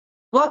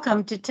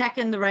Welcome to Tech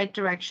in the Right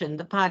Direction,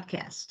 the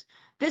podcast.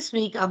 This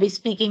week, I'll be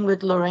speaking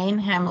with Lorraine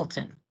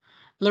Hamilton.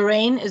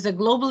 Lorraine is a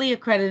globally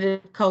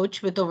accredited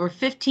coach with over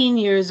 15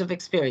 years of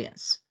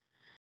experience.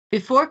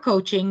 Before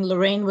coaching,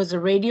 Lorraine was a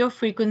radio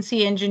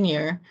frequency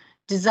engineer,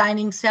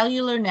 designing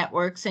cellular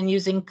networks and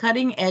using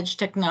cutting-edge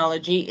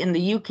technology in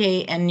the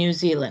UK and New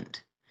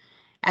Zealand.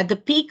 At the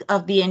peak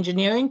of the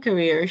engineering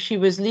career, she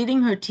was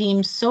leading her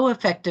team so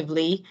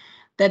effectively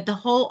that the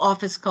whole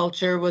office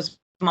culture was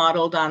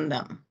modeled on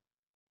them.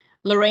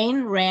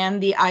 Lorraine ran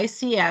the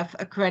ICF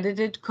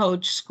Accredited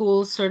Coach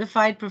School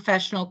Certified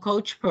Professional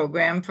Coach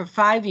program for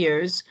 5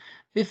 years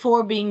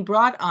before being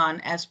brought on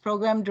as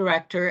program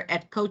director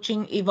at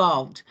Coaching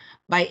Evolved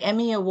by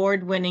Emmy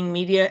Award-winning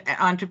media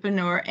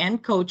entrepreneur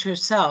and coach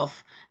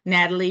herself,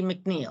 Natalie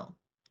McNeil.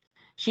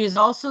 She is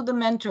also the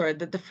mentor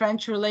that the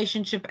French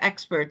relationship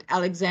expert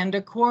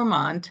Alexander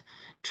Cormont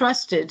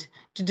trusted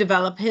to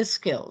develop his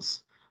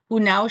skills, who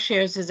now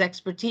shares his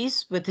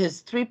expertise with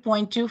his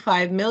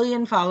 3.25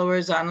 million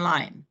followers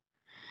online.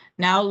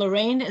 Now,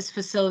 Lorraine is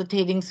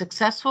facilitating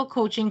successful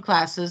coaching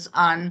classes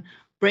on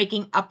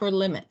breaking upper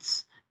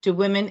limits to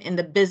women in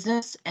the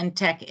business and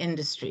tech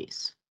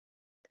industries.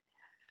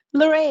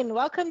 Lorraine,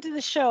 welcome to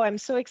the show. I'm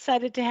so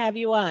excited to have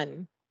you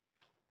on.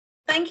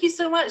 Thank you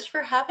so much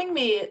for having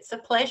me. It's a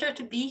pleasure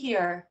to be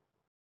here.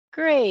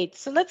 Great.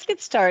 So let's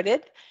get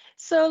started.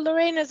 So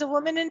Lorraine, as a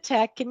woman in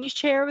tech, can you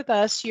share with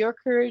us your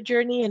career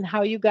journey and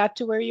how you got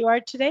to where you are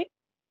today?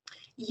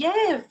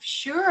 Yeah,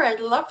 sure.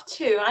 I'd love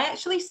to. I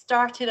actually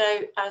started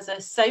out as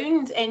a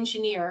sound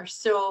engineer.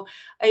 So,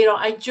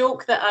 I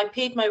joke that I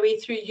paid my way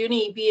through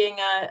uni being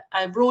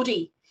a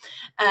roadie.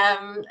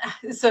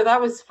 So that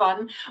was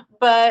fun,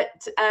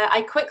 but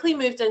I quickly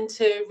moved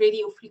into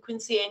radio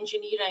frequency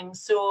engineering.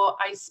 So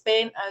I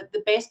spent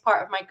the best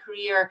part of my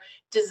career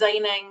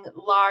designing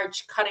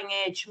large cutting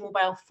edge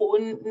mobile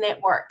phone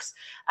networks.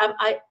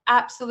 I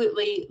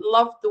absolutely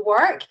loved the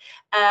work,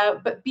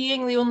 but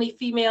being the only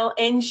female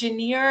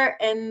engineer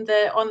on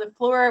the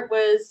floor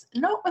was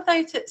not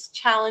without its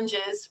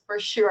challenges, for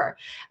sure.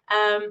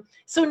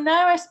 So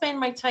now I spend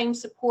my time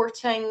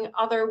supporting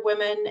other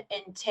women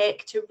in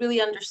tech to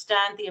really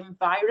understand the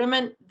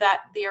environment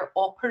that they're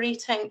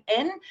operating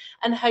in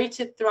and how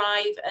to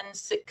thrive and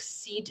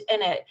succeed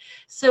in it.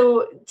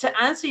 So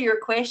to answer your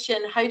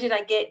question, how did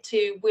I get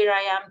to where I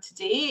am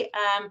today?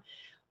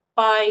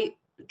 By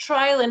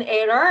trial and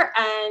error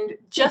and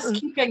just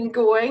keeping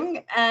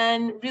going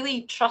and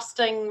really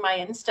trusting my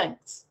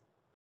instincts.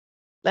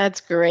 That's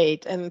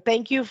great. And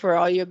thank you for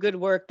all your good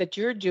work that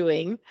you're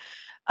doing.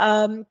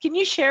 Can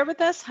you share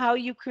with us how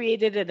you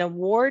created an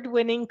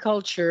award-winning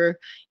culture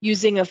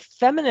using a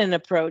feminine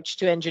approach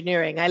to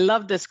engineering? I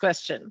love this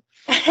question.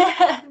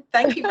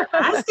 Thank you for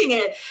asking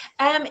it.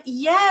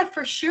 Yeah,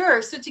 for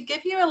sure. So to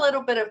give you a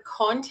little bit of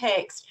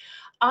context,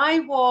 I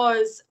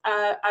was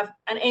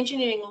an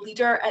engineering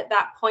leader at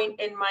that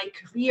point in my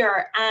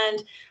career,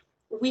 and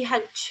we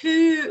had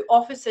two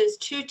offices,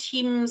 two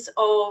teams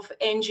of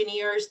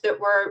engineers that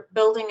were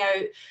building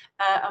out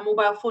a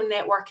mobile phone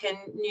network in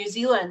New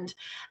Zealand.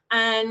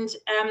 And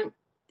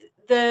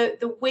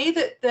the way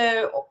that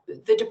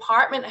the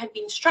department had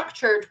been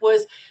structured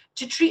was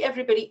to treat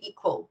everybody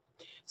equal.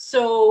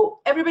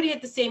 So everybody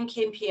had the same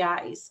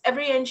KPIs.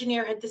 Every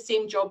engineer had the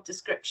same job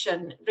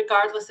description,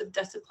 regardless of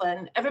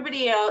discipline.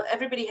 Everybody had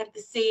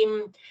the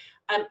same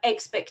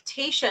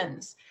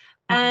expectations.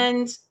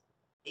 And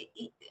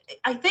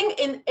I think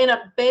in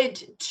a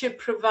bid to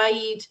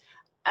provide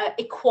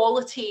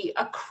equality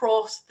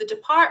across the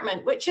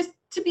department, which is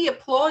to be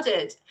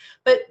applauded,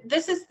 but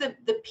this is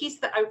the piece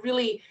that I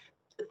really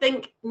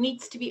think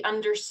needs to be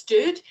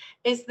understood,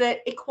 is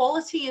that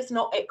equality is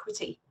not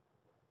equity.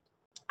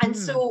 And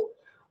so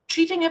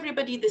treating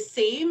everybody the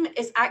same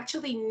is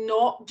actually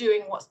not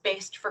doing what's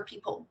best for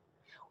people.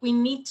 We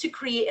need to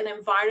create an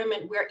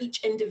environment where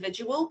each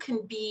individual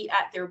can be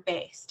at their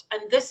best.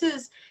 And this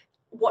is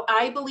what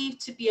I believe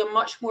to be a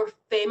much more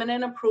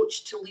feminine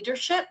approach to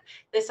leadership,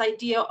 this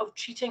idea of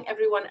treating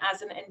everyone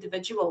as an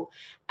individual.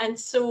 And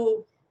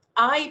so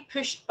I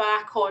pushed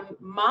back on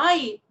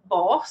my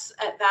boss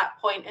at that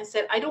point and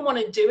said, I don't want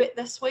to do it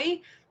this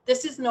way.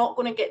 This is not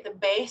going to get the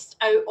best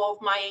out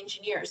of my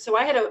engineers. So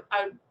I had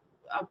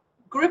a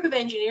group of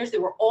engineers. They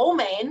were all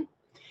men.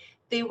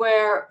 They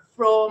were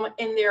from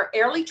in their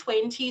early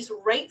 20s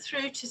right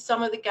through to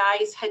some of the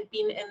guys had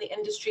been in the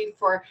industry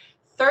for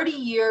 30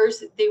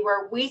 years. They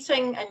were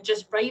waiting and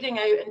just riding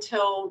out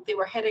until they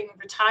were hitting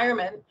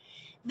retirement.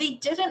 They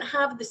didn't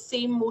have the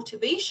same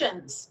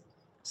motivations.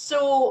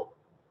 So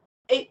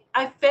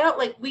I felt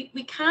like we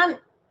can't,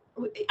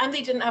 and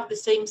they didn't have the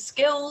same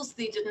skills.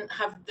 They didn't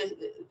have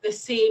the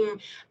same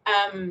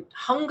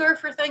hunger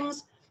for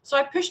things. So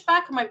I pushed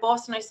back on my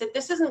boss and I said,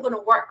 this isn't going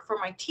to work for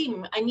my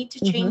team. I need to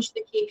change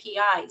the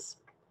KPIs.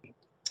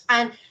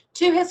 And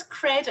to his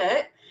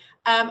credit,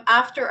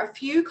 after a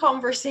few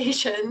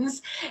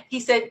conversations, he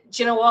said,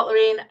 do you know what,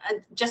 Lorraine,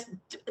 just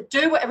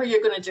do whatever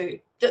you're going to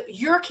do.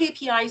 Your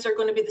KPIs are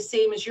going to be the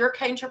same as your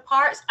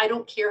counterparts. I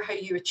don't care how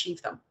you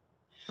achieve them.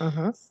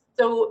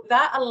 So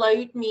that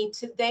allowed me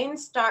to then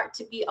start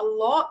to be a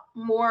lot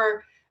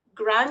more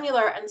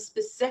granular and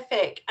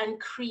specific and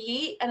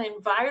create an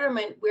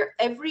environment where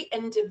every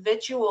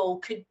individual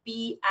could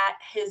be at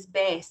his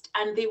best,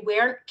 and they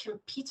weren't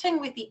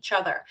competing with each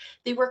other.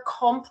 They were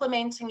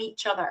complementing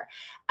each other,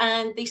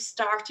 and they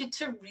started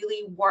to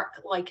really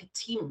work like a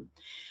team.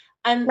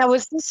 And now,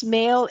 was this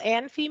male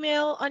and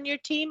female on your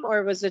team,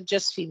 or was it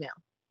just female?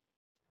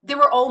 they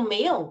were all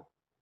male.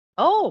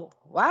 Oh,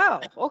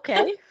 wow. Okay.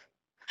 Yeah,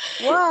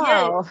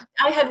 Wow.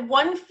 I had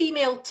one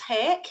female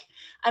tech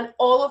and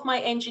all of my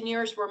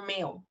engineers were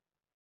male.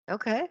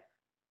 Okay.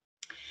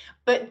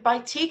 But by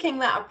taking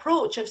that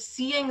approach of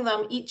seeing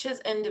them each as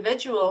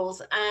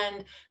individuals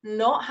and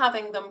not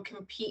having them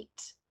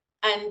compete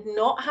and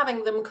not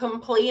having them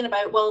complain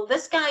about, well,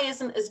 this guy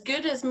isn't as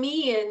good as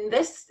me in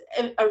this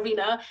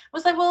arena, I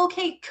was like, well,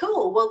 okay,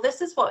 cool. Well,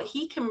 this is what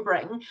he can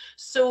bring.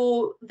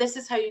 So this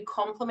is how you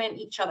complement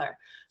each other.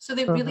 So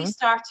they really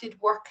started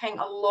working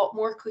a lot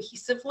more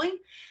cohesively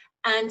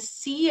and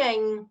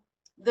seeing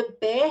the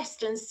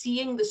best and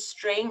seeing the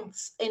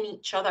strengths in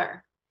each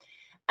other.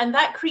 And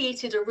that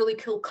created a really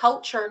cool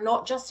culture,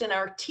 not just in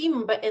our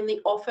team, but in the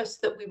office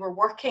that we were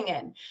working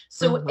in.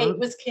 So it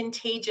was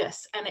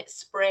contagious and it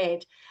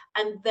spread.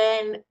 And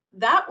then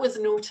that was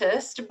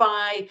noticed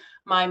by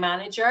my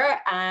manager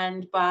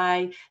and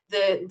by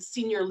the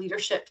senior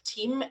leadership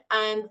team.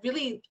 And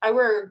really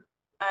our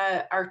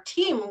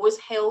team was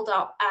held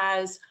up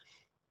as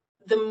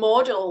the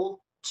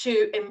model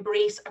to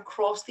embrace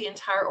across the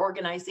entire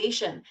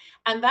organization.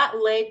 And that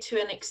led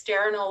to an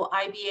external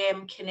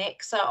IBM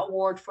Kenexa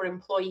Award for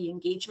employee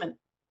engagement.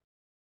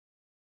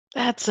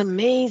 That's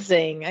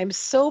amazing. I'm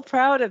so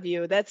proud of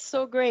you. That's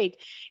so great.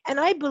 And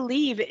I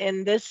believe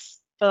in this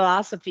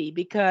philosophy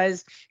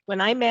because when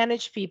I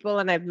manage people,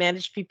 and I've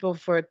managed people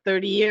for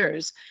 30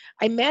 years,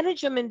 I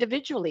manage them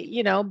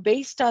individually,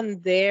 based on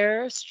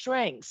their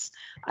strengths.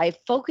 I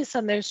focus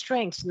on their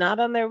strengths, not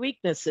on their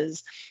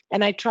weaknesses.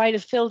 And I try to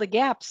fill the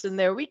gaps in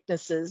their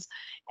weaknesses.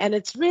 And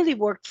it's really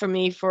worked for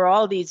me for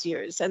all these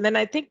years. And then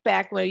I think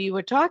back when you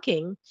were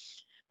talking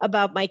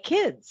about my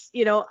kids,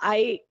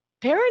 I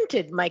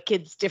parented my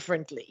kids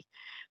differently.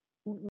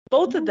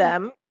 Both of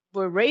them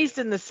were raised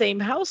in the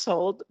same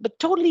household, but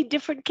totally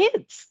different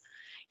kids.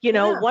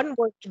 One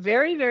worked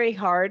very, very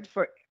hard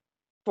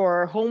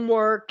for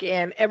homework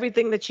and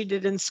everything that she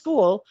did in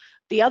school.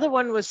 The other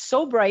one was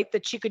so bright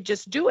that she could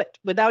just do it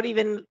without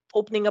even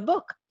opening a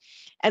book.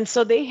 And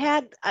so they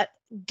had a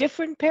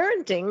different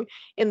parenting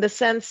in the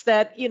sense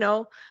that,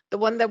 the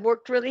one that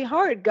worked really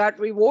hard got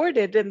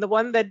rewarded and the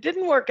one that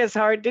didn't work as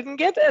hard didn't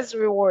get as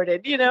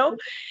rewarded,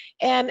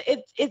 And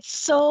it's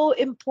so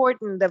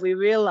important that we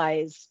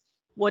realize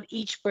what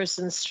each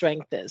person's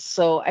strength is.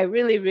 So I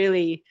really,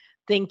 really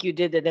think you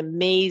did an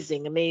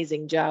amazing,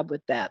 amazing job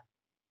with that.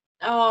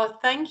 Oh,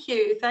 thank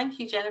you,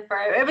 Jennifer.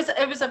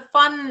 It was a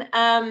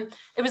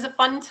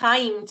fun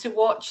time to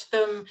watch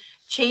them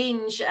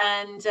change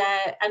and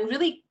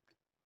really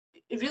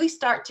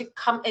start to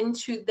come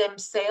into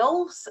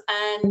themselves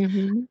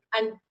and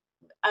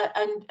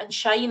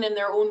shine in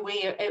their own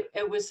way.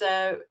 It was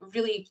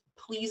really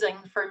pleasing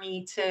for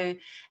me to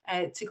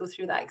go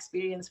through that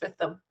experience with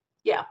them.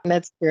 Yeah.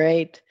 That's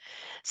great.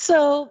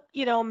 So,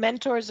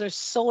 mentors are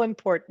so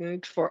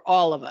important for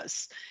all of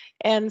us.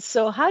 And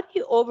so, how do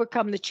you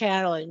overcome the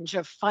challenge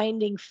of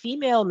finding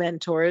female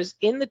mentors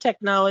in the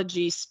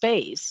technology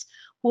space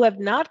who have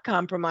not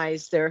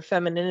compromised their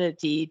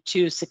femininity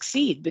to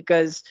succeed?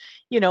 Because,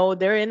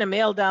 they're in a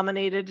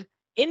male-dominated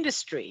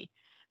industry.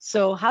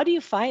 So, how do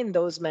you find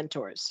those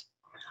mentors?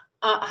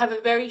 I have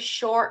a very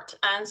short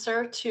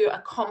answer to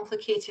a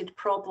complicated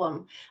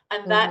problem,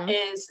 and that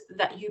is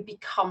that you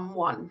become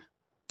one.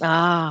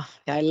 Ah,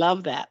 I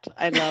love that.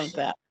 I love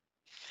that.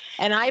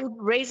 And I'm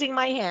raising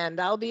my hand.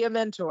 I'll be a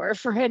mentor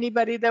for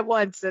anybody that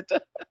wants it.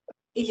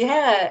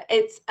 Yeah,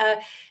 it's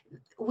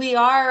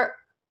we're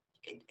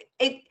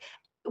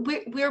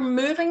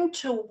moving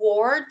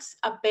towards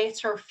a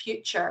better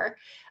future,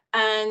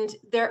 and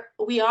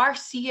we are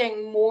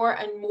seeing more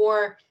and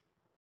more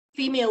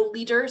female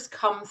leaders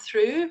come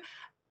through.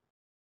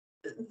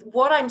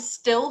 What I'm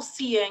still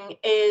seeing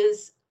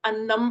is a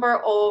number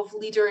of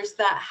leaders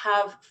that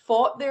have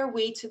fought their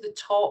way to the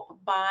top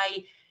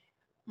by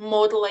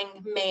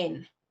modeling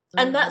men.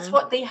 And that's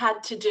what they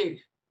had to do.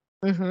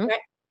 Right?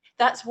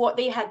 That's what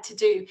they had to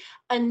do.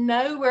 And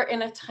now we're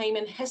in a time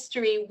in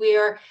history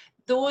where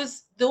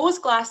those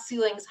glass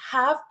ceilings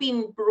have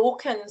been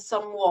broken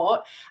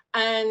somewhat,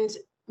 and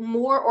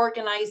more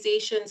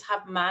organizations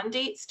have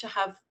mandates to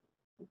have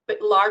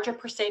larger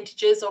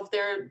percentages of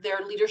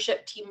their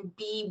leadership team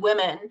be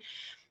women.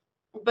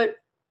 But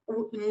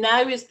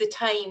now is the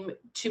time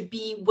to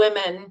be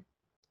women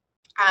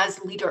as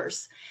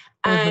leaders.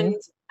 And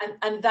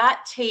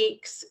that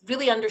takes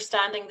really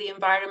understanding the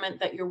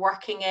environment that you're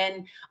working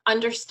in,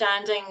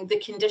 understanding the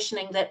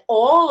conditioning that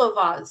all of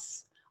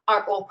us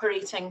are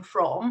operating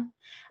from,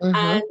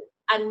 and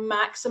and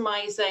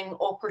maximizing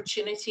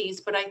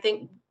opportunities. But I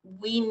think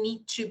we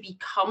need to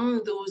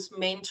become those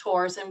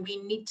mentors, and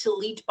we need to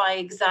lead by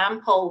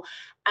example,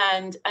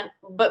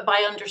 but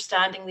by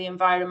understanding the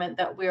environment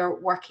that we're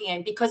working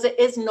in, because it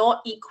is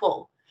not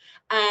equal.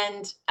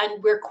 And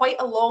we're quite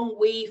a long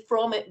way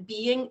from it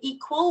being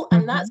equal.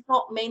 And that's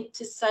not meant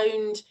to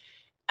sound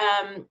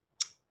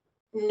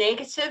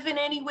negative in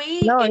any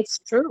way. No, it's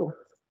true.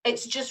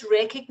 It's just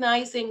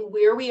recognizing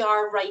where we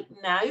are right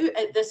now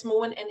at this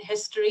moment in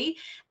history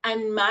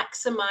and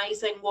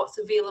maximizing what's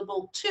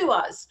available to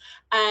us.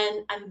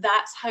 And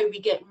that's how we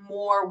get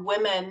more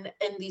women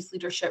in these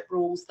leadership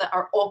roles that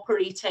are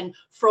operating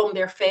from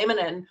their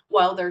feminine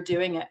while they're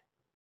doing it.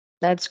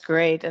 That's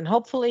great. And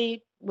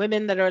hopefully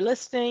women that are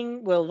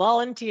listening will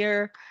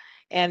volunteer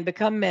and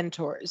become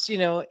mentors,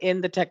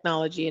 in the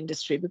technology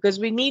industry, because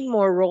we need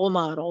more role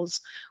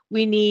models.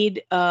 We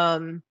need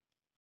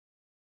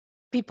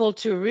people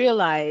to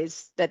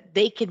realize that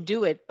they can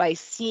do it by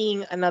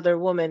seeing another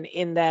woman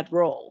in that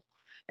role.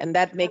 And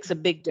that makes a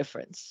big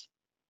difference.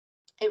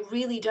 It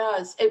really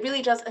does. It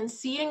really does. And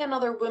seeing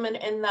another woman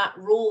in that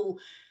role,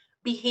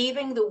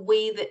 behaving the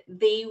way that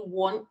they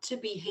want to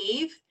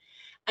behave.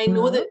 I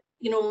know that,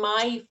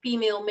 my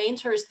female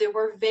mentors, there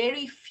were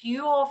very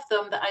few of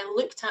them that I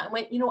looked at and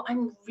went,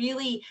 I'm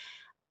really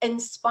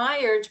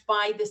inspired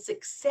by the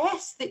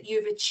success that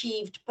you've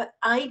achieved, but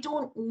I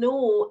don't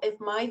know if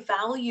my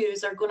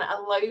values are going to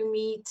allow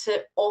me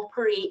to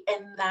operate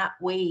in that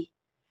way.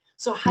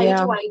 So how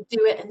do I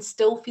do it and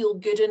still feel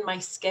good in my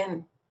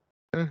skin?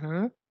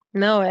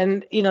 No,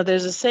 and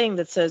there's a saying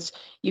that says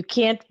you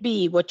can't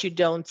be what you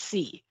don't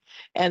see.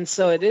 And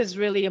so it is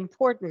really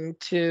important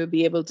to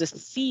be able to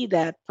see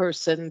that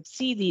person,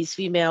 see these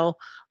female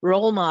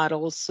role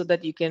models, so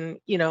that you can,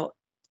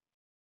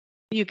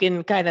 you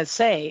can kind of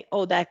say,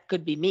 oh, that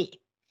could be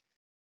me.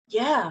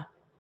 Yeah,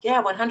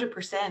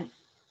 100%.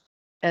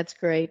 That's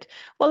great.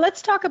 Well,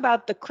 let's talk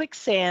about the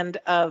quicksand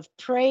of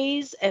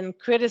praise and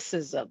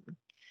criticism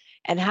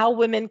and how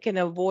women can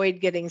avoid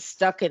getting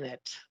stuck in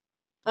it.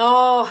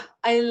 Oh,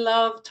 I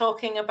love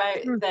talking about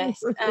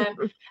this.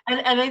 And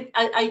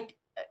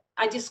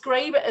I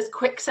describe it as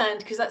quicksand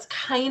because that's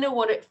kind of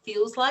what it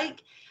feels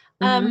like.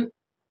 As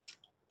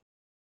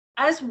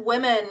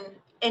women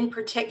in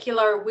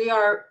particular,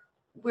 we're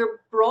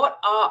brought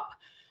up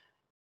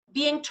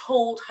being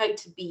told how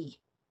to be.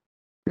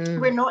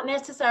 We're not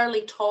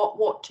necessarily taught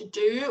what to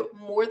do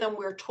more than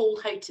we're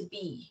told how to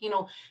be.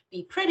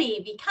 Be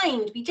pretty, be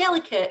kind, be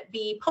delicate,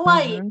 be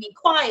polite, be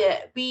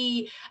quiet,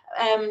 be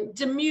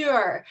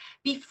demure,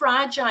 be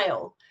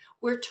fragile.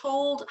 We're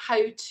told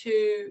how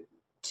to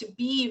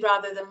be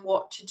rather than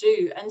what to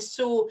do. And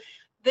so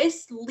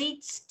this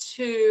leads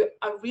to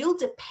a real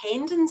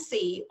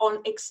dependency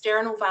on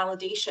external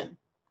validation.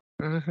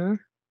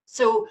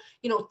 So,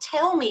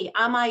 tell me,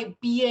 am I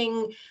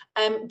being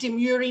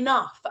demure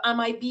enough? Am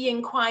I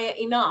being quiet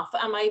enough?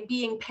 Am I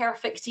being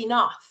perfect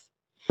enough?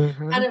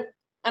 And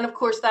of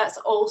course, that's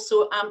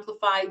also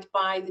amplified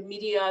by the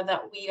media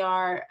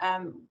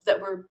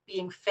that we're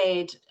being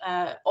fed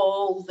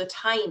all the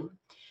time.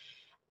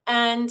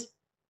 And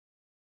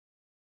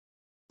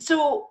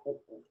so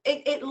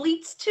it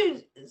leads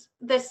to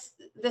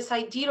this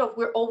idea of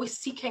we're always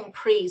seeking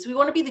praise. We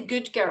want to be the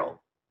good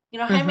girl.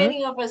 How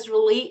many of us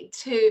relate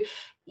to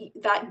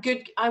that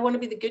I want to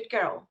be the good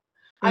girl.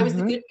 I was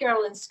the good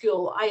girl in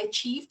school. I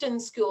achieved in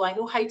school. I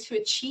know how to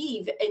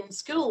achieve in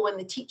school when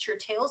the teacher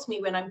tells me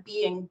when I'm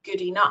being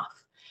good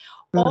enough.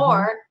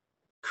 Or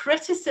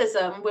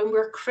criticism, when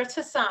we're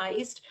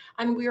criticized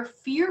and we're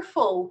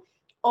fearful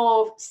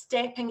of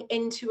stepping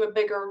into a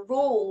bigger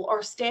role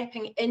or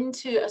stepping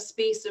into a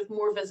space of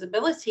more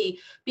visibility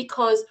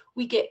because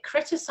we get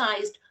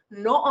criticized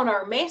not on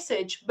our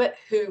message, but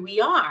who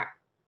we are.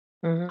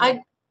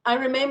 I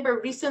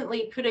remember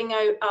recently putting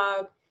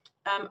out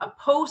a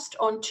post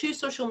on 2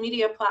 social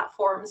media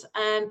platforms,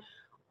 and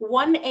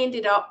one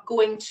ended up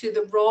going to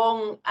the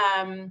wrong,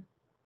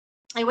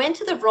 I went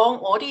to the wrong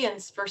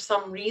audience for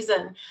some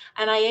reason,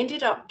 and I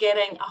ended up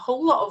getting a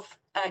whole lot of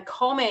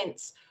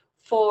comments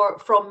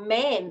from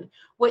men,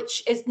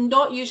 which is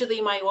not usually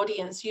my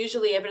audience.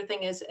 Usually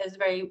everything is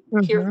very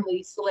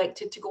carefully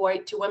selected to go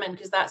out to women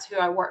because that's who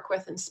I work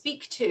with and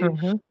speak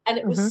to. And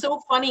it was so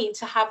funny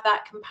to have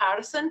that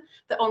comparison,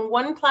 that on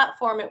one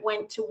platform it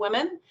went to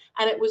women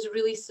and it was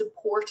really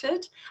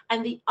supported,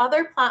 and the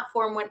other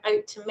platform went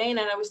out to men,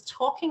 and I was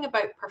talking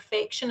about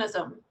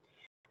perfectionism,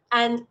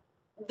 and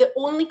the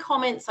only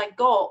comments I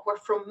got were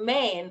from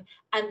men,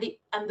 and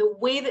the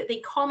way that they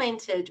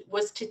commented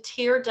was to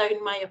tear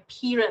down my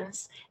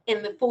appearance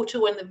in the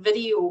photo and the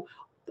video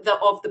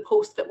of the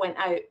post that went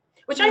out,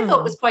 which I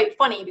thought was quite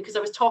funny because I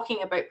was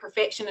talking about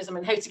perfectionism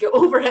and how to get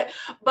over it.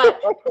 But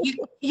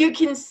you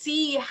can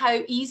see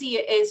how easy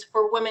it is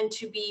for women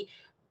to be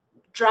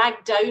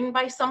dragged down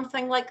by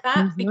something like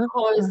that,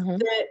 because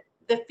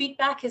the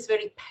feedback is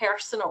very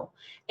personal.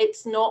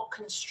 It's not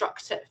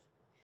constructive.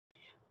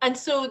 And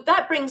so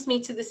that brings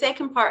me to the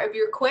second part of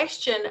your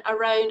question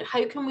around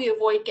how can we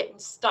avoid getting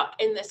stuck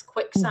in this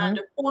quicksand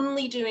of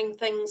only doing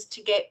things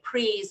to get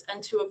praise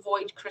and to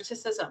avoid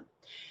criticism.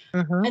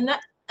 And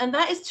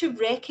that is to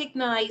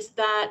recognize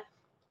that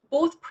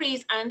both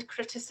praise and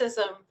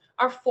criticism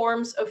are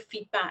forms of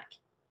feedback.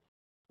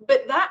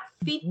 But that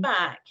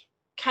feedback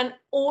can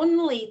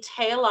only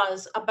tell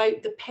us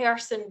about the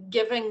person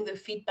giving the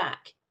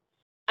feedback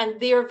and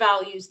their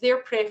values, their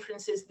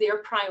preferences, their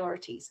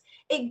priorities.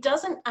 It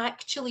doesn't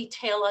actually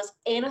tell us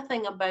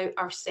anything about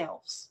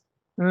ourselves.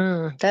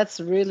 That's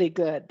really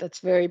good. That's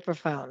very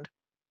profound.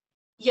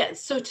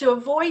 Yes, so to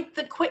avoid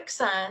the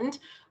quicksand,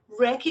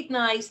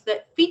 recognize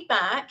that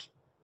feedback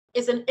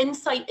is an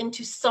insight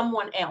into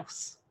someone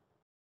else.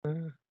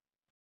 And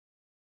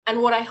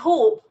what I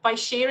hope by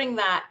sharing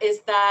that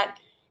is that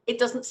it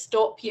doesn't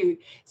stop you.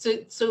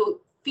 So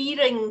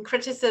fearing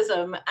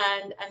criticism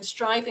and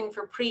striving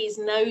for praise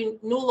now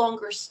no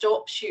longer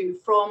stops you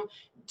from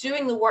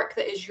doing the work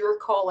that is your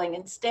calling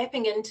and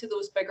stepping into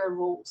those bigger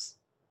roles.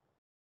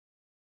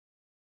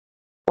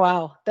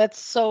 Wow, that's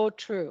so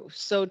true.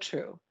 So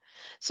true.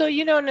 So,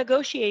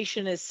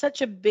 negotiation is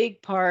such a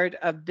big part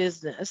of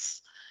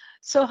business.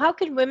 So how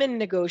can women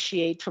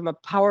negotiate from a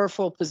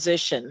powerful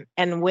position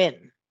and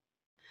win?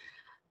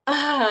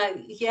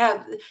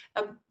 Yeah,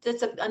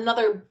 that's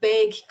another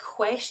big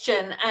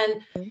question.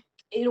 And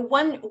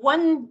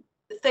one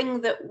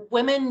thing that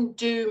women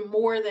do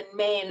more than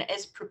men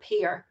is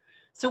prepare.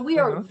 So we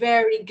are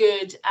very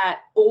good at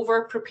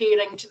over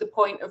preparing to the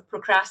point of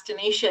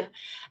procrastination.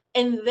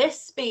 In this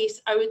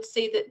space, I would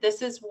say that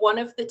this is one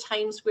of the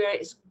times where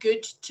it's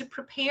good to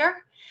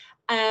prepare.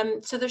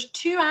 So there's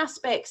two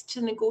aspects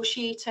to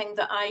negotiating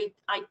that I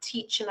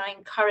teach and I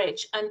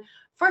encourage. And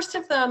first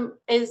of them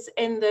is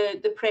in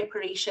the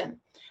preparation.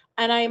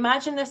 And I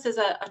imagine this as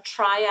a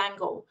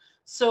triangle.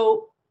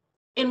 So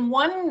in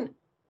one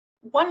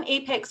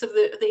apex of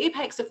the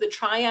apex of the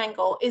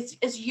triangle is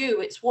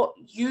you. It's what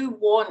you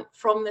want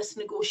from this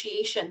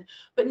negotiation,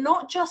 but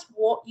not just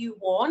what you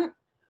want,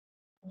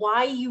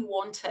 why you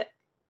want it.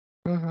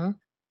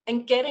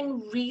 And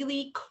getting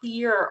really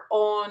clear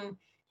on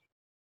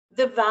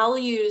the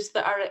values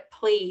that are at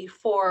play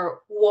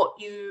for what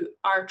you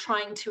are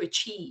trying to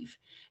achieve.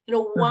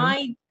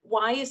 Why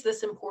is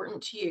this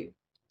important to you?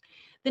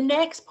 The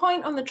next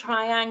point on the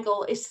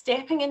triangle is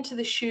stepping into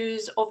the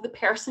shoes of the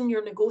person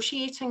you're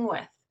negotiating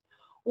with.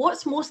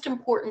 What's most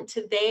important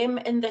to them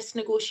in this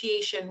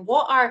negotiation?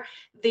 What are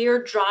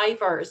their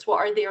drivers? What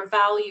are their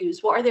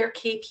values? What are their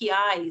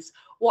KPIs?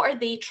 What are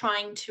they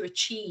trying to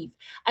achieve?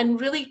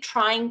 And really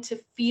trying to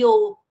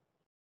feel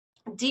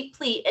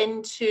deeply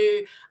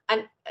into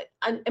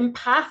an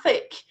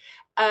empathic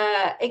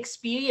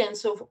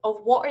experience of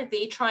what are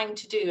they trying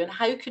to do and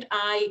how could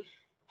I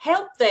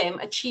help them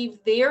achieve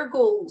their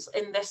goals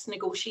in this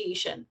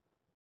negotiation.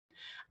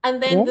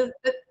 And then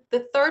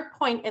the third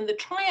point in the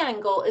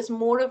triangle is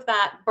more of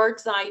that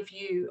bird's eye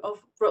view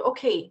of,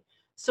 okay,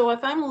 so if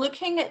I'm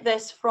looking at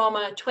this from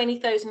a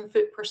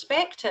 20,000-foot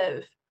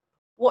perspective,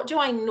 what do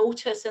I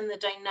notice in the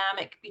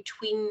dynamic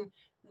between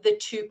the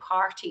two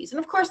parties? And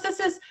of course, this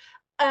is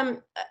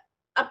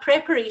a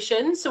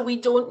preparation, so we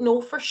don't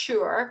know for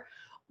sure,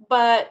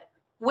 but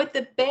with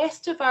the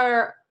best of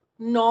our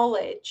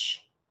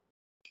knowledge,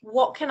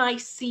 what can I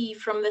see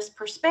from this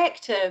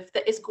perspective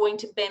that is going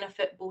to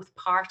benefit both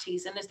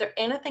parties? And is there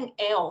anything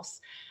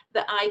else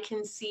that I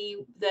can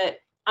see that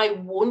I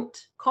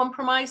won't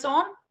compromise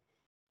on,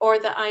 or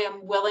that I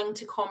am willing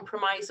to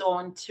compromise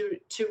on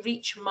to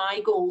reach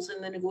my goals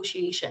in the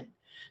negotiation?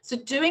 So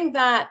doing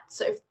that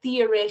sort of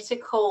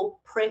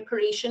theoretical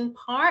preparation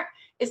part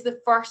is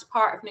the first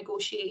part of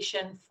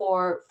negotiation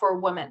for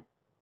women.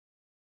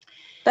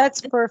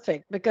 That's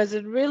perfect, because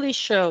it really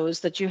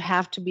shows that you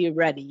have to be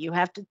ready. You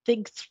have to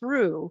think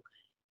through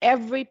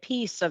every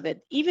piece of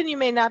it. Even you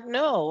may not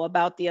know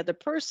about the other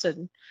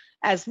person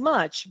as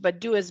much, but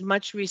do as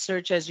much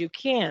research as you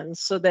can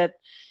so that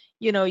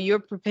you're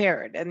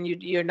prepared and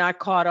you're not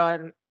caught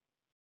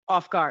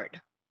off guard.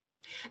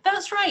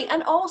 That's right.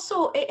 And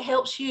also it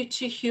helps you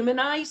to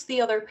humanize the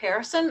other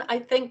person. I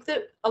think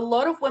that a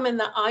lot of women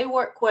that I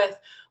work with,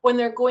 when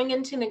they're going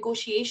into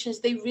negotiations,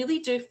 they really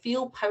do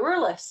feel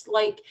powerless,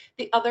 like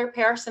the other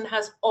person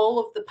has all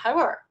of the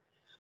power.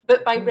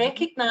 But by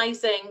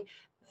recognizing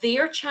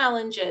their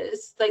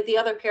challenges, like the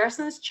other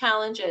person's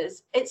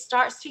challenges, it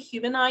starts to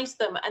humanize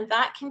them. And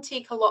that can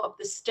take a lot of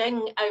the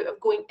sting out of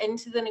going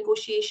into the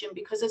negotiation,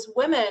 because as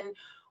women,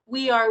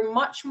 we are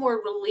much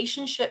more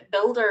relationship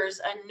builders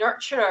and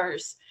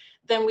nurturers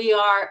than we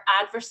are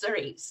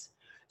adversaries.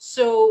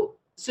 So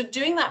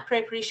doing that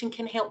preparation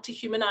can help to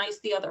humanize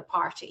the other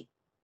party.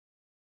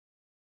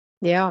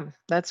 Yeah,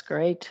 that's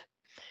great.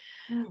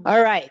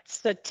 All right.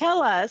 So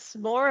tell us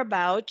more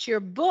about your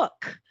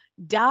book,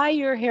 Dye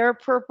Your Hair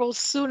Purple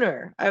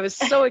Sooner. I was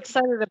so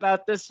excited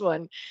about this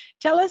one.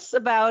 Tell us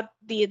about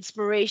the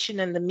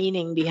inspiration and the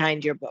meaning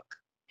behind your book.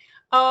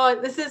 Oh,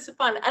 this is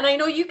fun. And I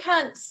know you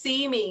can't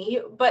see me,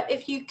 but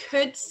if you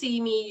could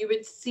see me, you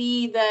would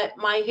see that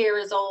my hair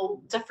is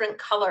all different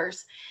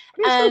colors.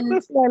 And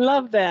I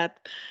love that.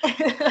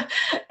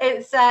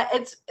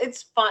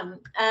 it's fun.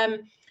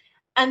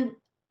 And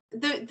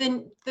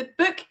the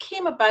book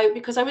came about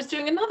because I was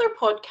doing another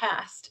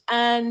podcast,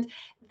 and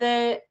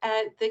the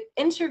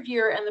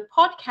interviewer in the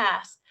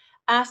podcast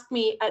asked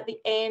me at the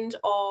end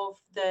of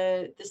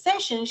the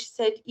session. She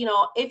said, you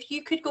know, if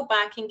you could go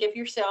back and give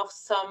yourself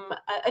some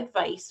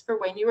advice for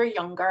when you were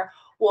younger,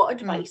 what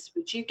advice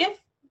would you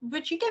give?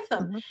 Would you give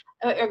them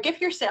or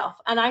give yourself?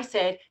 And I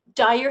said,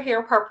 dye your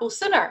hair purple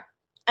sooner.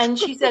 And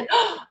she said,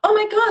 oh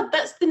my God,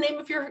 that's the name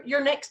of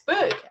your next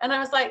book. And I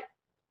was like,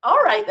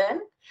 all right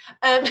then.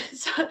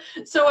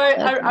 So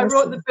I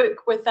wrote the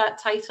book with that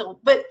title.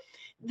 But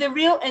the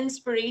real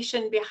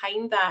inspiration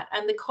behind that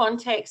and the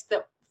context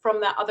that from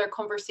that other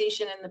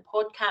conversation in the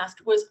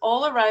podcast was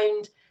all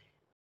around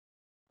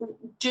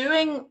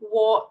doing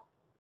what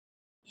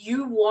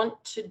you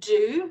want to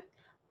do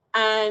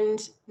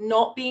and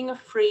not being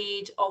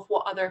afraid of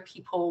what other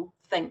people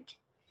think.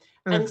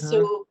 And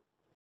so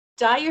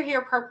Dye Your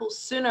Hair Purple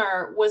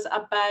Sooner was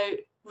about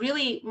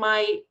really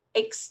my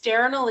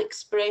external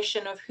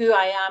expression of who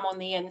I am on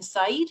the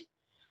inside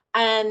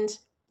and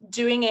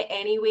doing it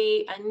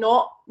anyway, and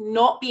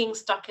not being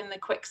stuck in the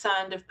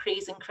quicksand of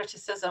praise and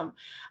criticism.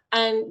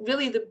 And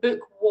really the book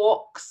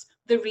walks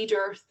the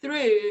reader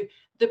through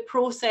the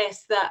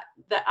process that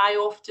I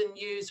often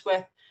use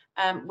with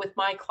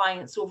my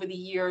clients over the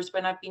years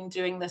when I've been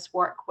doing this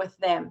work with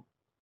them.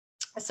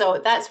 So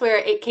that's where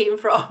it came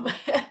from.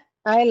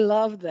 I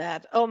love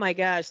that. Oh my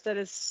gosh, that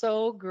is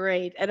so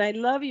great. And I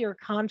love your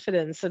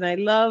confidence. And I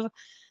love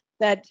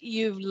that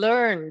you've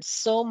learned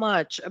so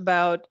much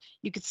about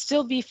you could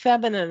still be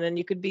feminine and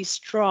you could be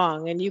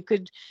strong and you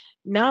could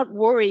not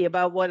worry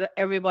about what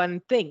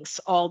everyone thinks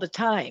all the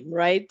time,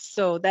 right?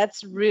 So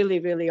that's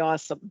really, really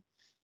awesome.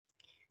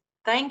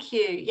 Thank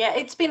you. Yeah,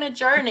 it's been a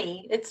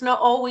journey. It's not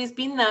always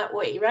been that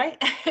way,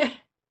 right?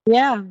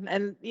 Yeah.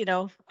 And, you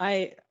know,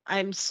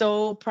 I'm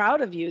so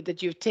proud of you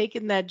that you've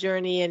taken that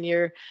journey and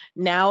you're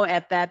now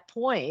at that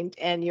point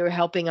and you're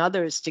helping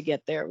others to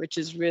get there, which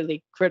is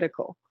really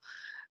critical.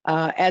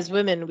 As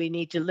women, we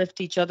need to lift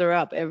each other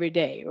up every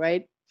day,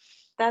 right?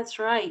 That's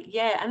right.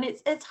 Yeah, and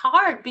it's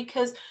hard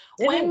because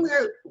when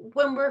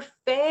we're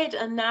fed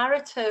a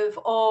narrative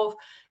of,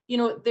 you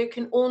know, there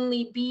can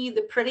only be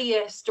the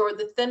prettiest or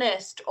the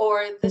thinnest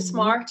or the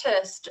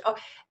smartest,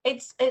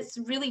 it's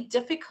really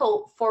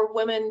difficult for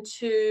women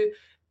to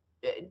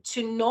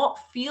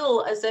not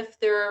feel as if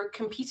they're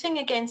competing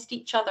against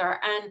each other,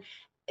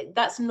 and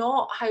that's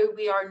not how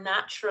we are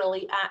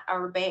naturally at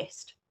our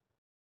best.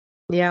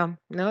 Yeah,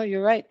 no,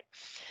 you're right.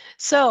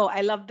 So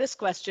I love this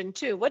question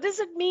too. What does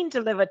it mean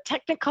to live a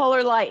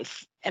Technicolor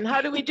life? And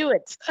how do we do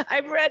it?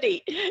 I'm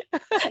ready.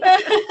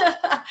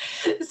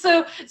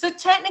 So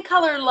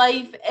Technicolor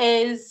life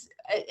is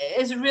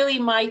really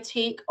my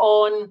take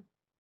on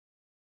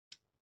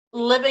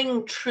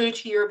living true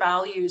to your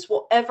values,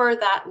 whatever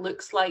that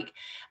looks like.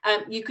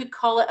 You could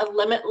call it a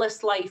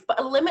limitless life, but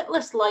a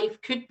limitless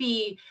life could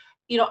be,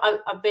 you know,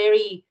 a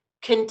very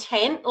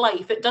content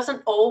life. It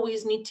doesn't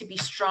always need to be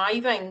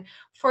striving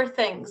for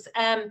things.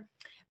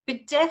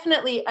 But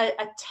definitely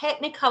a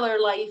Technicolor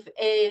life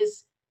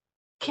is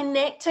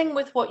connecting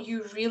with what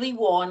you really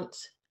want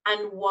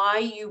and why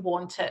you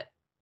want it.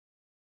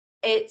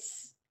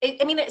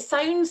 I mean, it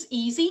sounds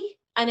easy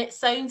and it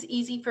sounds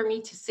easy for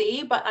me to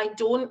say, but I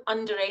don't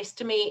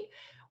underestimate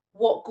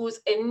what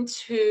goes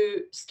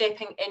into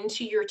stepping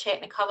into your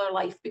Technicolor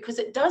life, because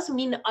it does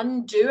mean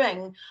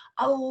undoing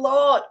a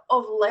lot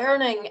of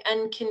learning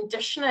and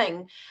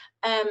conditioning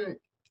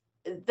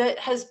that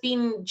has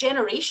been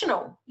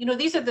generational. You know,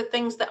 these are the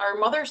things that our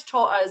mothers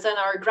taught us and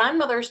our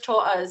grandmothers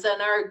taught us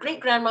and our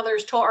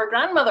great-grandmothers taught our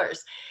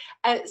grandmothers.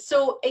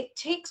 So it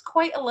takes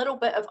quite a little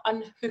bit of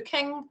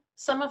unhooking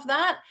some of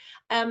that.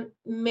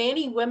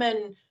 Many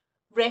women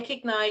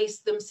recognize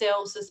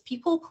themselves as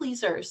people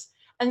pleasers.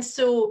 And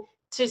so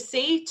to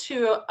say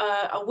to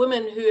a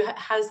woman who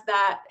has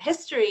that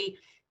history,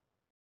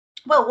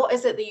 well, what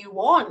is it that you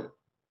want?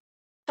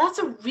 That's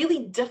a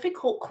really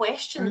difficult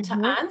question to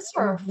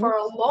answer for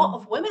a lot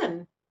of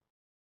women.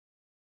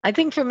 I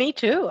think for me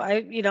too.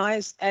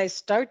 I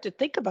start to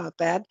think about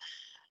that.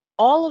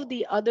 All of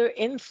the other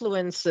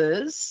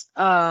influences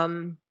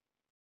go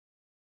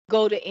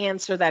to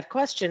answer that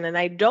question, and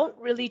I don't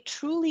really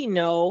truly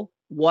know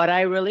what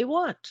I really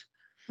want.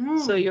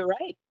 So you're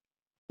right.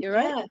 You're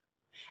right.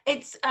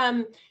 It's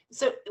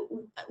so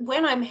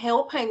when I'm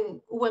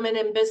helping women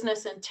in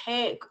business and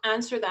tech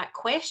answer that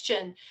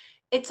question,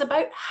 it's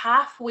about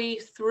halfway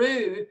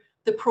through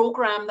the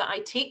program that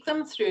I take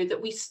them through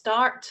that we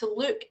start to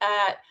look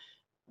at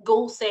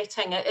goal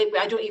setting.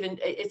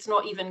 It's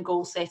not even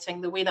goal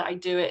setting. The way that I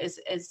do it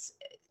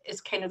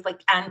is kind of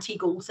like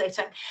anti-goal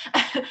setting.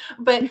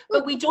 but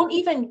we don't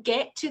even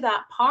get to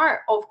that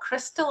part of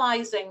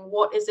crystallizing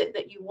what is it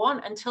that you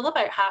want until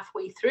about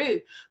halfway through,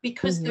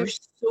 because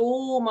there's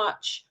so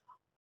much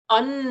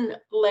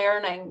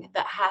unlearning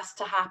that has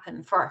to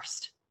happen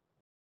first.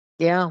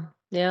 Yeah,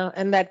 yeah.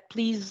 And that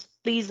please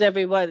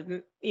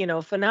everyone,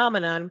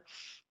 phenomenon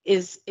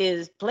is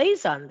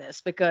plays on this,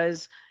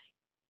 because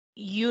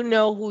you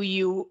know who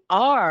you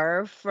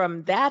are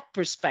from that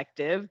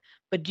perspective,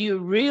 but do you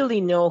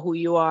really know who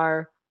you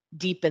are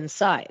deep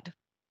inside?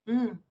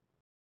 Mm.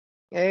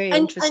 Very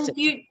And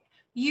interesting.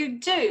 you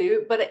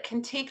do, but it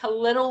can take a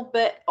little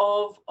bit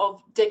of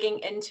digging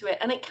into it,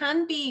 and it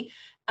can be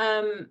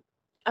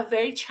a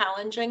very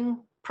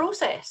challenging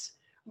process,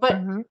 but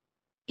Mhm.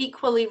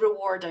 equally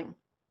rewarding.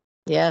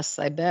 Yes,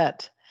 I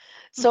bet.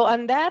 So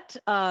on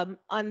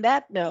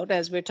that note,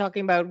 as we're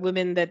talking about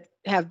women that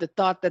have the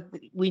thought that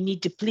we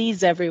need to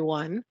please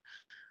everyone,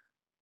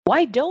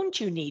 why don't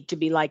you need to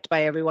be liked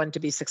by everyone to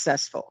be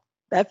successful?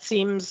 That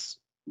seems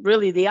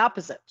really the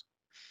opposite.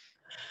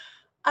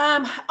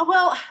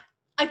 Well,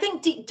 I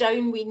think deep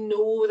down we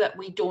know that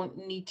we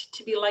don't need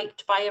to be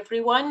liked by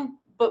everyone,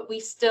 but we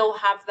still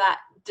have that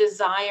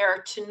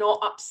desire to not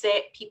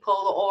upset people,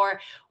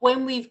 or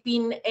when we've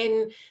been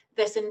in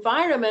this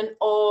environment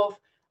of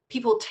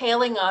people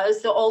telling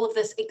us that all of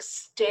this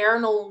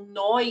external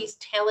noise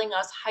telling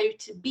us how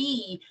to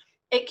be,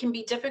 it can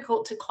be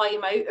difficult to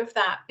climb out of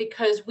that,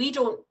 because we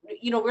don't,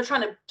 we're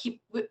trying to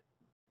keep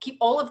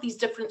all of these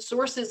different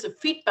sources of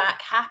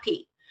feedback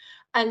happy.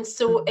 And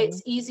so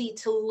it's easy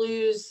to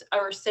lose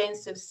our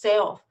sense of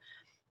self.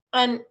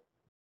 And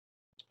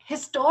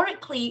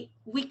historically,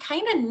 we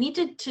kind of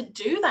needed to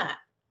do that,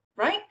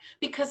 right?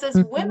 Because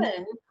as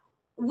women,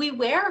 we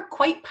were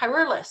quite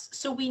powerless.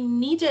 So we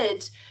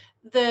needed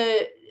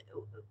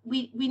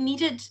we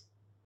needed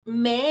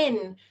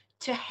men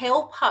to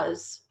help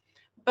us.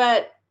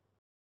 But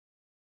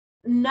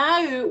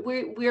now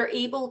we're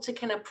able to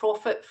kind of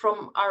profit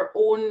from our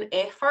own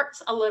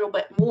efforts a little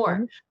bit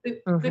more.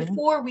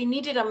 Before, we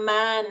needed a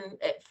man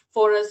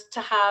for us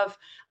to have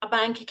a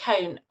bank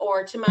account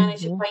or to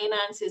manage the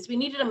finances. We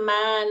needed a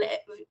man,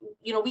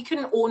 we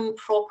couldn't own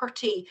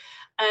property.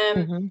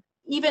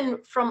 Even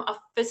from a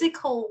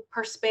physical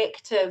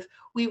perspective,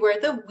 we were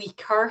the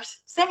weaker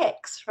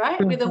sex, right?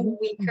 We're the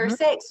weaker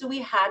sex. So we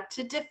had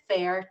to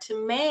defer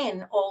to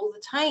men all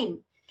the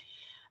time.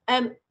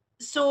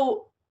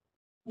 So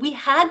we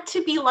had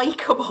to be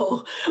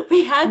likable.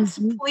 We had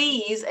to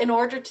please in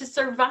order to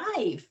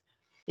survive.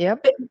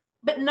 Yep.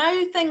 But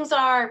now things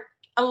are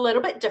a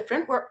little bit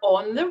different. We're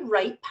on the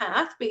right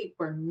path.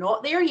 We're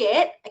not there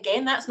yet.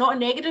 Again, that's not a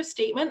negative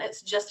statement.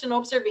 It's just an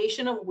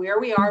observation of where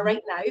we are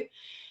right now.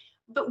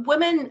 But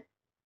women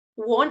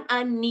want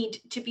and need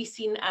to be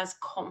seen as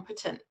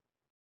competent.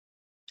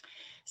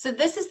 So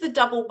this is the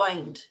double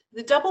bind.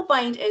 The double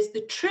bind is,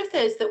 the truth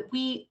is that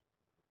we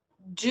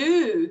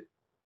do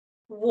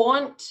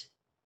want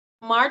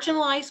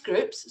marginalized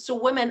groups, so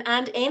women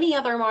and any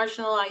other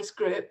marginalized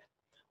group,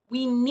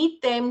 we need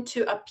them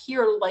to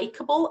appear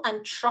likable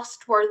and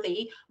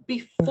trustworthy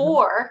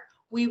before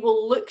we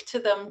will look to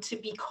them to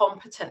be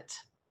competent.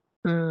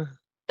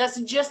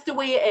 That's just the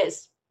way it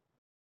is.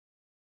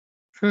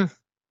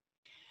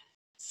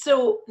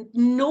 So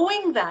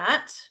knowing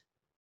that,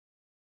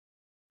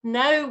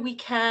 now we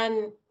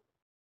can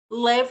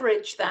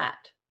leverage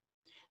that.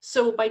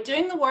 So by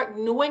doing the work,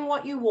 knowing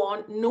what you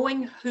want,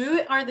 knowing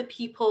who are the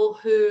people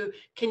who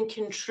can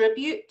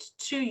contribute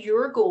to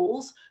your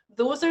goals,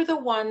 those are the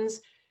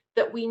ones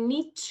that we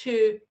need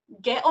to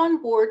get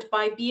on board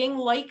by being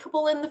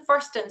likable in the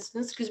first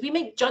instance, because we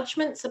make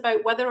judgments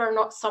about whether or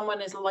not someone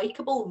is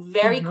likable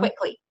very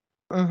quickly.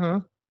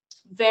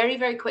 Very,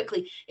 very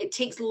quickly. It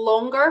takes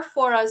longer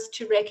for us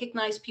to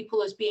recognize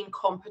people as being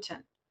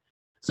competent.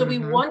 So we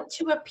want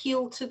to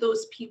appeal to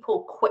those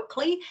people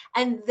quickly,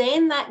 and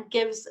then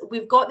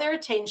we've got their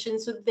attention,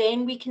 so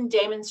then we can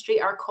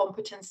demonstrate our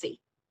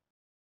competency.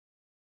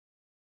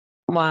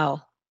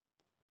 Wow.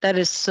 That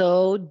is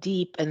so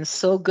deep and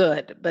so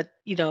good. But,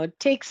 it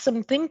takes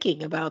some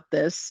thinking about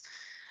this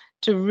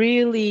to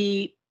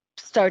really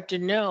start to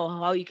know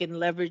how you can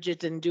leverage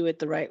it and do it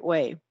the right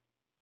way.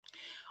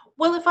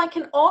 Well, if I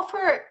can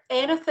offer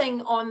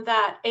anything on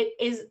that, it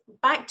is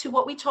back to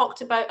what we talked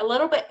about a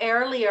little bit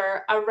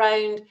earlier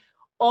around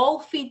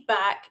all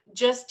feedback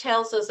just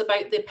tells us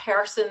about the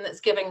person that's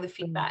giving the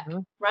feedback,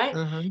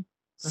 right?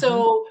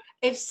 So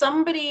if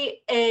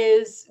somebody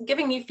is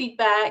giving you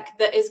feedback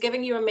that is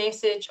giving you a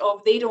message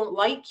of they don't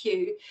like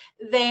you,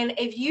 then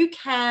if you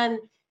can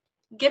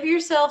give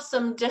yourself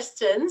some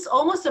distance,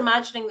 almost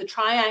imagining the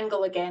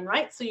triangle again,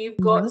 right? So you've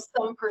got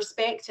some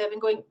perspective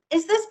and going,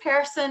 is this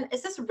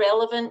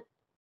relevant?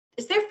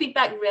 Is their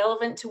feedback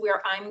relevant to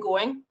where I'm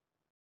going?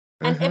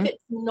 And if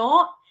it's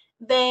not,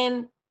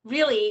 then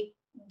really,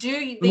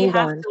 do they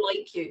have to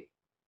like you?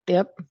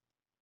 Yep.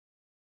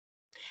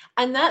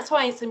 And that's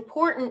why it's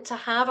important to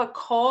have a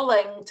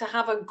calling, to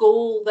have a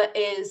goal that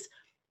is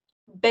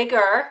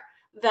bigger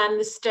than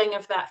the sting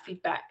of that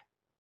feedback.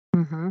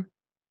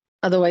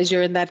 Otherwise,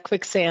 you're in that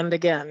quicksand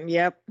again.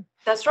 Yep.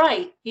 That's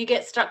right. You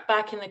get stuck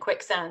back in the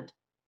quicksand.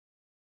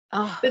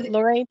 Oh,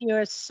 Lorraine,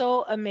 you're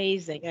so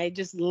amazing. I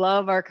just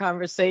love our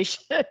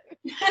conversation.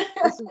 This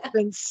has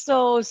been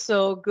so,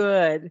 so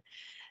good.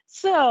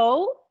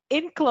 So,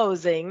 in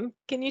closing,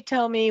 can you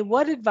tell me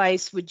what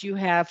advice would you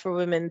have for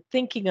women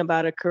thinking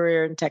about a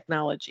career in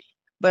technology,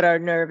 but are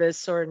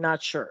nervous or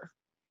not sure?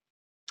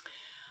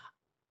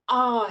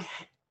 Oh,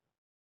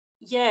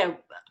 yeah.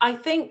 I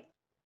think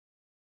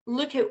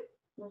look at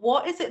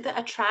what is it that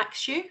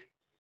attracts you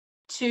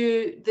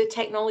to the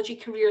technology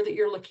career that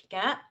you're looking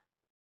at?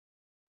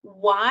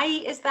 Why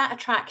is that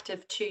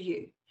attractive to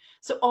you?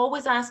 So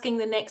always asking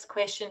the next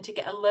question to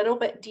get a little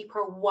bit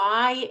deeper.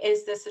 Why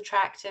is this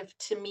attractive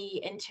to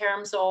me in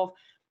terms of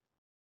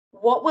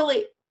what will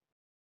it,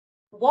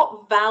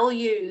 what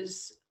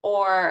values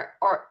or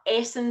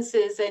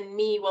essences in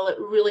me will it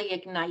really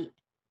ignite?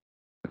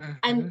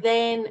 And Mhm.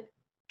 then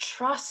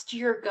trust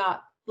your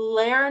gut.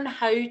 Learn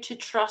how to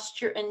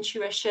trust your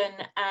intuition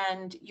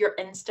and your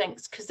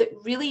instincts because it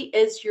really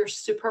is your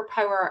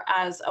superpower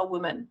as a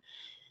woman.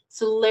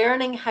 So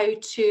learning how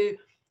to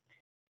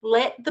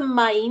let the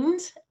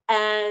mind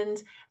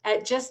and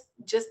just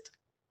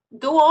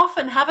go off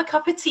and have a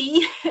cup of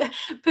tea,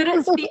 put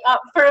its feet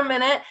up for a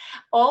minute.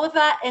 All of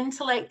that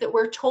intellect that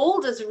we're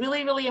told is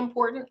really, really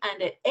important,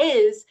 and it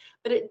is,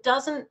 but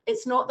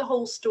it's not the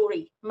whole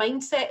story.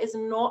 Mindset is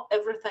not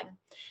everything.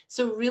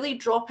 So really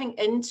dropping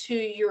into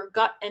your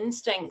gut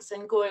instincts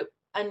and go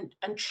and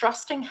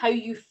trusting how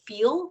you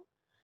feel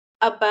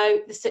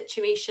about the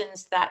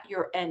situations that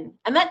you're in.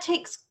 And that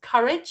takes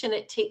courage and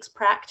it takes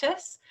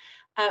practice.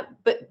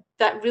 But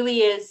that really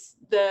is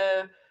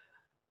the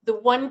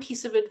one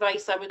piece of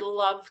advice I would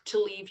love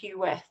to leave you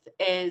with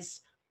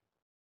is,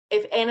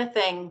 if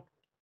anything,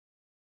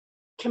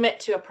 commit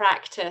to a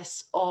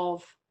practice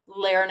of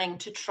learning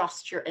to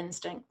trust your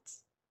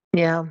instincts.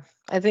 Yeah,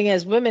 I think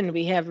as women,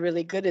 we have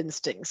really good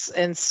instincts.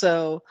 And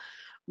so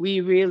we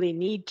really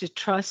need to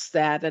trust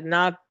that and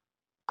not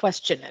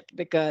question it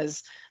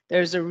because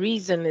there's a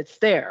reason it's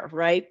there,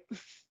 right?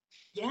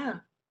 Yeah,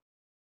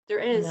 there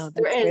is. No,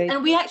 There that's is. great.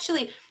 And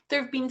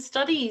there have been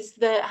studies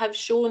that have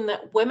shown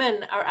that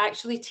women are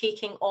actually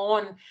taking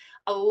on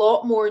a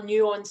lot more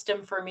nuanced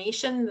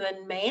information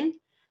than men.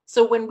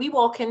 So when we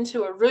walk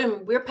into a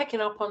room, we're picking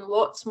up on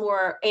lots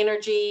more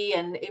energy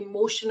and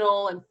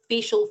emotional and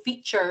facial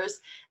features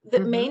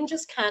that Hmm. men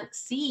just can't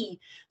see.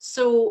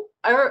 So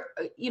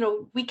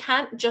we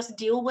can't just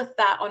deal with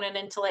that on an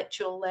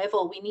intellectual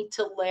level. We need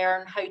to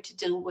learn how to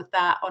deal with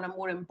that on a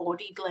more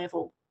embodied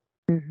level.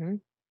 Hmm.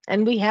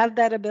 And we have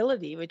that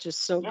ability, which is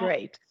so Yeah,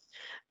 great. we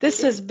This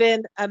do. has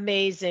been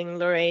amazing,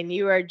 Lorraine.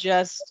 You are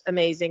just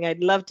amazing.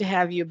 I'd love to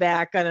have you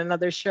back on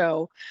another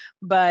show.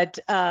 But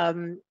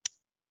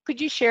could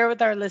you share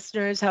with our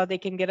listeners how they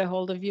can get a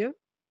hold of you?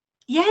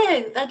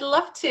 Yeah, I'd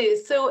love to.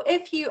 So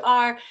if you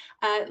are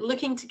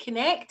looking to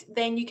connect,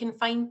 then you can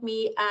find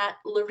me at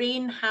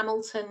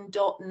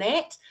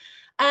lorrainehamilton.net.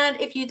 And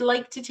if you'd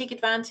like to take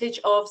advantage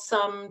of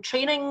some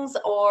trainings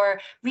or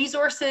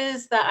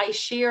resources that I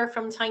share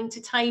from time to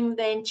time,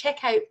 then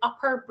check out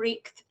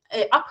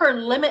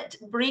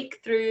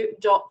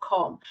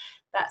upperlimitbreakthrough.com.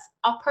 That's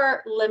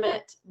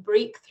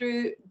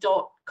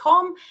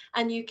upperlimitbreakthrough.com,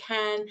 and you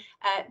can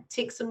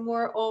take some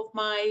more of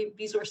my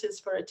resources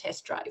for a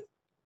test drive.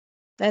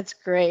 That's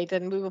great.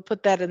 And we will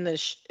put that in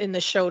in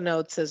the show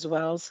notes as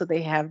well so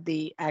they have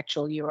the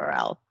actual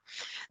URL.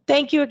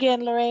 Thank you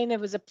again, Lorraine. It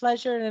was a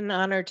pleasure and an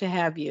honor to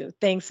have you.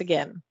 Thanks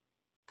again.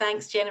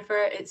 Thanks,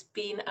 Jennifer. It's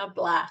been a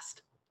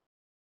blast.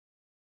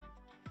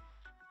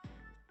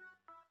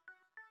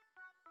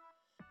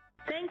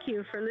 Thank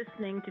you for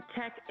listening to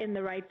Tech in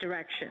the Right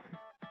Direction.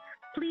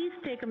 Please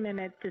take a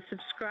minute to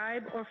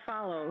subscribe or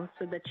follow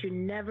so that you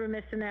never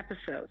miss an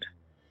episode.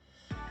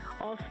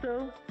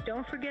 Also,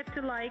 don't forget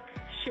to like,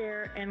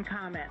 share, and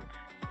comment.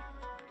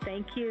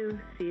 Thank you.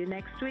 See you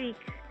next week.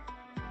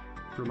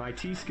 From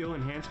IT skill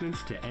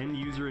enhancements to end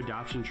user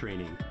adoption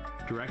training,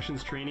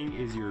 Directions Training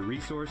is your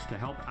resource to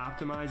help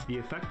optimize the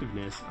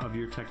effectiveness of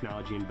your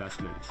technology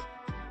investments.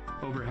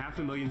 Over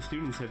 500,000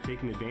 students have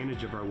taken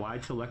advantage of our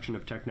wide selection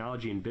of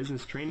technology and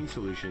business training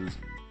solutions,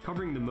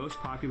 covering the most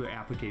popular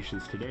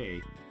applications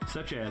today,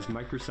 such as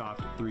Microsoft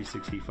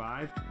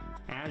 365,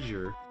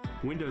 Azure,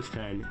 Windows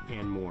 10,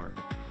 and more.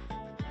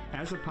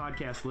 As a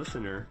podcast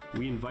listener,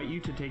 we invite you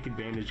to take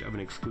advantage of an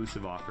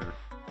exclusive offer.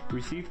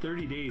 Receive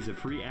 30 days of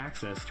free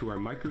access to our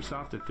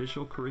Microsoft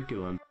official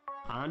curriculum,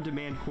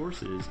 on-demand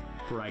courses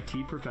for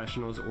IT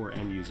professionals or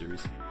end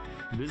users.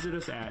 Visit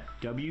us at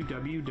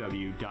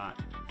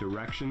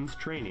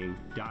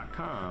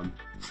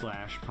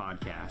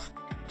www.directionstraining.com/podcast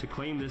to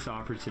claim this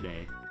offer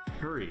today.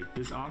 Hurry,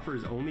 this offer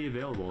is only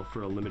available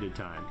for a limited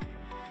time.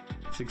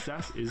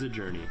 Success is a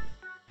journey.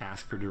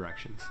 Ask for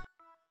directions.